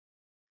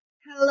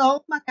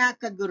Hello mga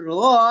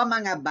kaguro,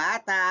 mga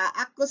bata.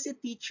 Ako si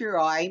Teacher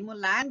Roy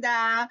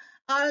Mulanda.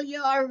 Are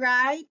you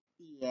alright?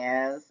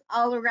 Yes,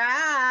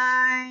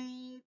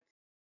 alright.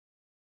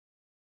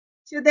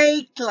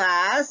 Today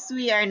class,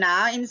 we are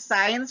now in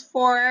Science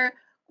 4,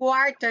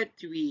 Quarter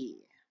 3.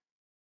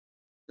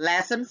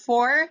 Lesson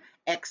 4,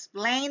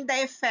 explain the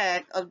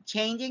effect of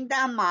changing the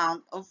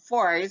amount of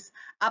force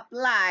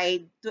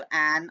applied to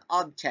an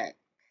object.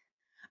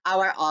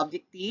 Our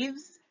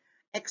objectives: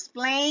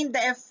 explain the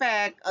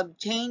effect of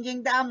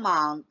changing the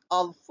amount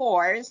of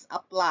force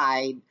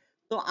applied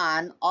to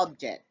an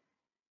object.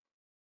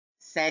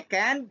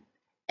 Second,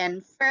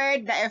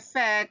 infer the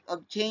effect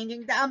of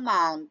changing the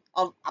amount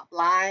of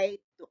applied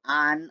to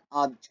an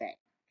object.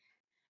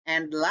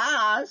 And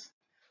last,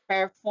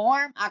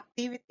 perform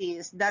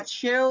activities that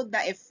show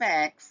the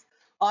effects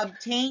of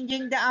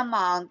changing the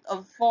amount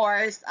of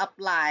force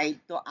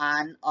applied to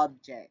an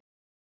object.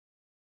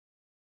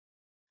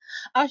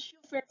 As you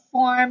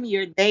perform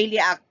your daily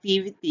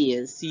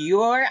activities,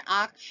 your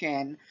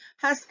action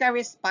has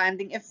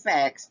corresponding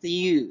effects to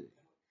you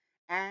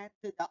and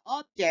to the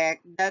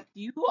object that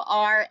you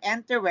are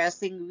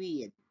interested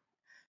with.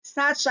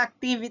 Such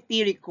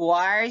activity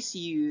requires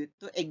you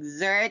to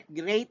exert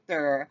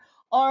greater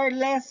or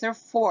lesser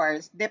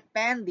force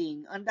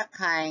depending on the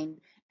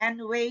kind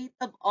and weight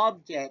of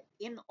object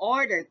in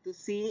order to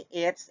see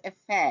its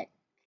effect.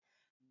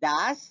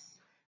 Thus,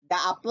 the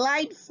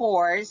applied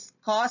force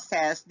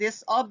causes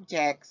these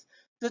objects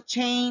to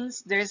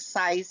change their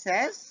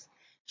sizes,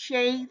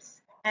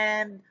 shapes,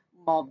 and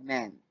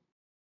movement.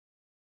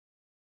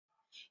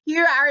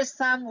 Here are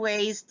some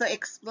ways to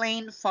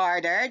explain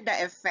further the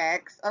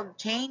effects of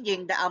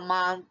changing the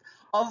amount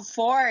of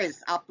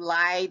force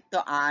applied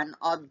to an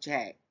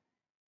object.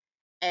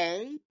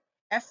 A.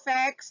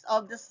 Effects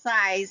of the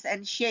size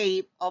and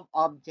shape of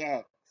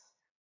objects.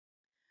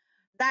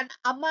 That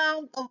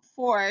amount of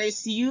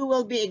force you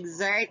will be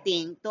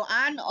exerting to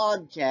an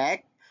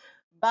object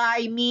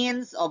by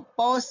means of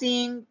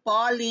posing,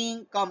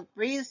 pulling,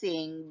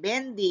 compressing,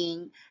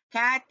 bending,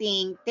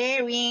 cutting,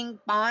 tearing,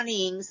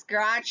 pounding,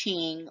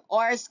 scratching,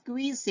 or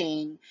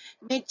squeezing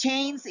may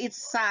change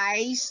its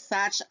size,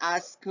 such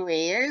as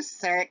square,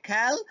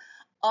 circle,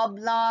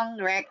 oblong,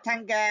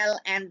 rectangle,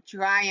 and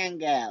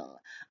triangle,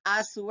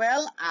 as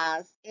well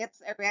as its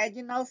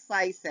original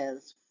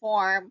sizes,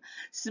 form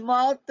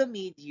small to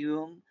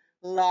medium,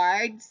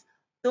 large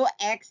to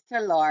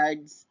extra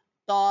large,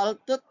 tall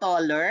to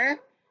taller,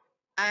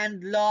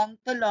 and long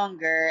to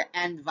longer,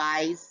 and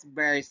vice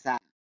versa.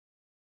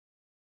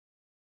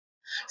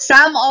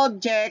 Some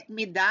object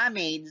may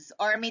damage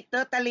or may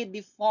totally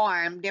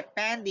deform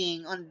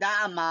depending on the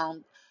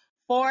amount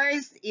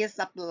force is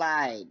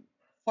applied.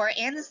 For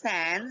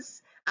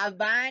instance, a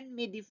van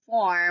may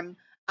deform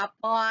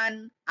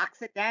upon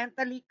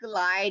accidentally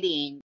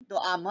colliding to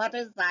a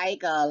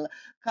motorcycle,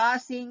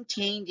 causing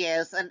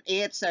changes in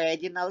its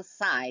original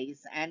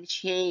size and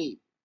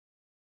shape.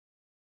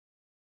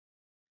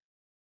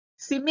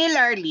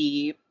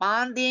 Similarly,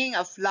 pounding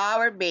a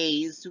flour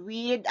base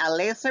with a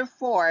lesser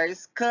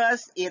force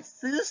causes it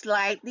to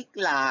slightly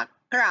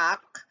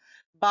crack,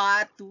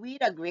 but with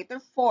a greater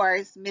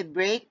force may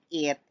break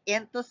it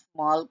into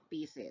small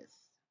pieces.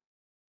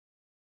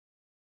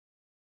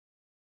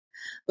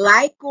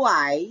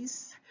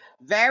 Likewise,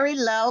 very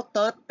low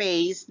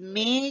toothpaste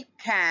may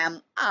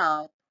come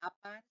out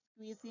upon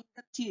squeezing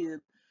the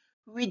tube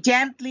with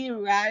gently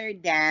rather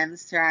than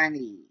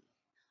strongly.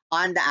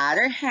 On the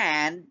other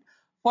hand,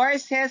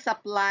 forces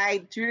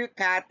applied through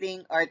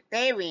cutting or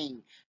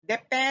tearing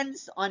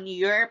depends on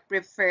your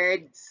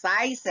preferred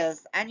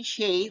sizes and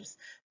shapes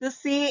to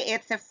see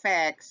its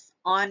effects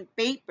on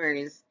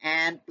papers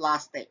and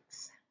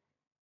plastics.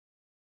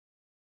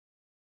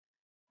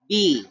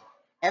 B.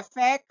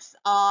 Effects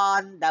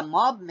on the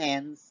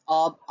movements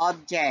of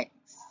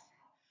objects.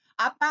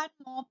 Upon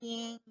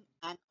moving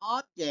an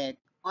object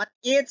on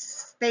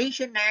its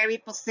stationary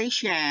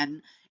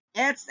position,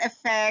 its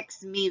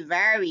effects may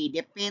vary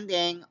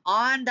depending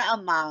on the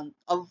amount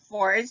of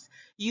force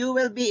you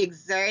will be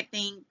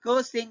exerting,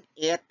 causing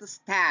it to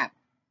stop.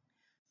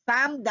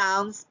 Some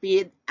down,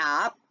 speed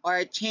up,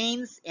 or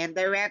change in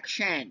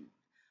direction.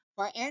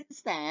 For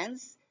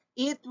instance,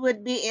 it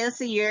would be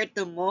easier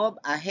to move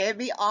a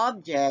heavy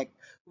object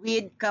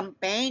with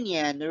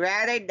companion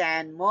rather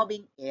than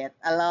moving it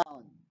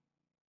alone.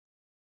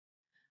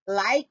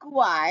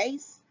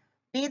 Likewise,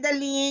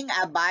 pedaling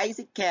a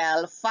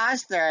bicycle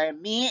faster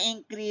may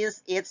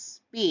increase its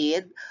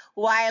speed,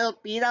 while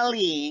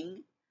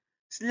pedaling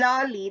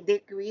slowly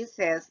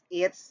decreases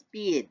its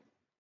speed.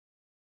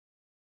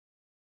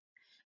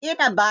 In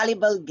a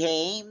volleyball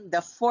game, the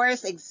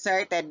force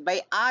exerted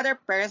by other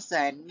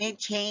person may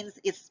change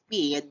its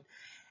speed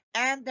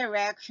and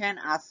direction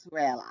as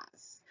well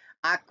as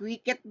a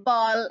cricket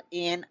ball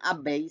in a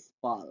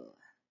baseball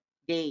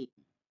game.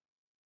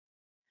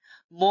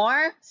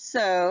 More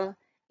so,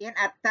 in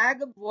a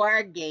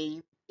tug-of-war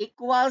game,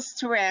 equal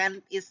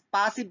strength is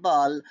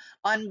possible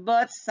on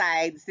both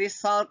sides,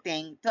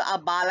 resulting to a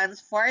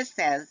balanced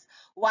forces,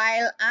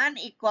 while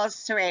unequal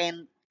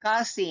strength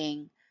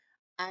causing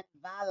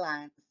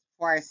unbalanced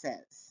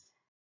forces.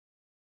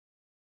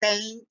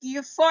 Thank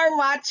you for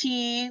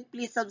watching.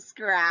 Please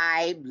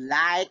subscribe,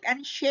 like,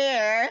 and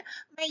share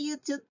my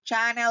YouTube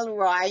channel,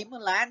 Roy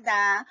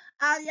Mulanda.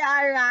 Are you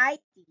alright?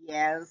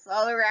 Yes,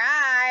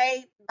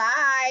 alright.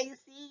 Bye.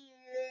 See you.